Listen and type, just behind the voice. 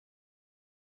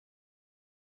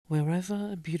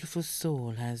Wherever a beautiful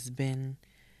soul has been,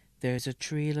 there is a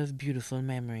trail of beautiful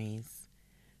memories.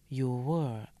 You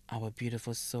were our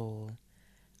beautiful soul,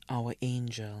 our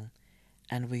angel,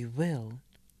 and we will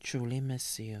truly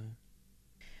miss you.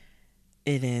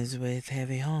 It is with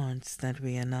heavy hearts that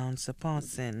we announce the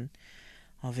passing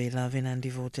of a loving and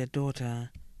devoted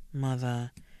daughter,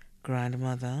 mother,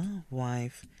 grandmother,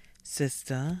 wife,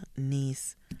 sister,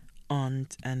 niece,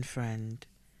 aunt, and friend.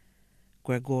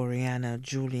 Gregorianna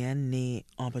Julien née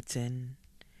Aubertin.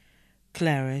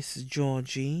 Clarice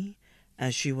Georgie,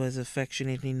 as she was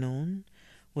affectionately known,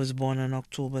 was born on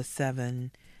October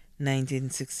 7,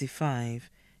 1965,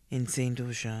 in St.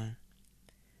 Lucia.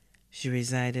 She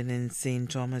resided in St.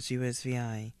 Thomas,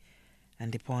 USVI,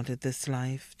 and departed this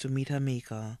life to meet her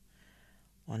Maker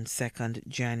on 2nd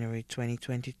January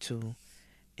 2022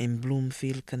 in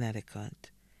Bloomfield, Connecticut.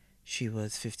 She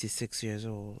was 56 years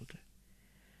old.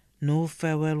 No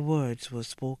farewell words were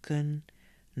spoken,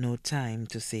 no time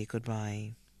to say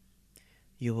goodbye.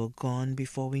 You were gone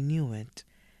before we knew it,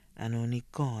 and only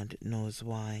God knows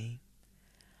why.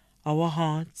 Our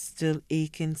hearts still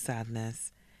ache in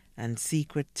sadness, and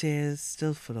secret tears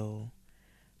still flow,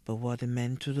 but what it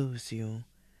meant to lose you,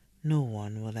 no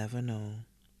one will ever know.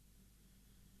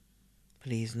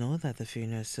 Please know that the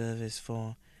funeral service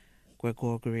for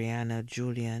Gregorianna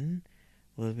Julien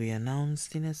will be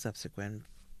announced in a subsequent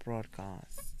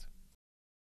broadcast.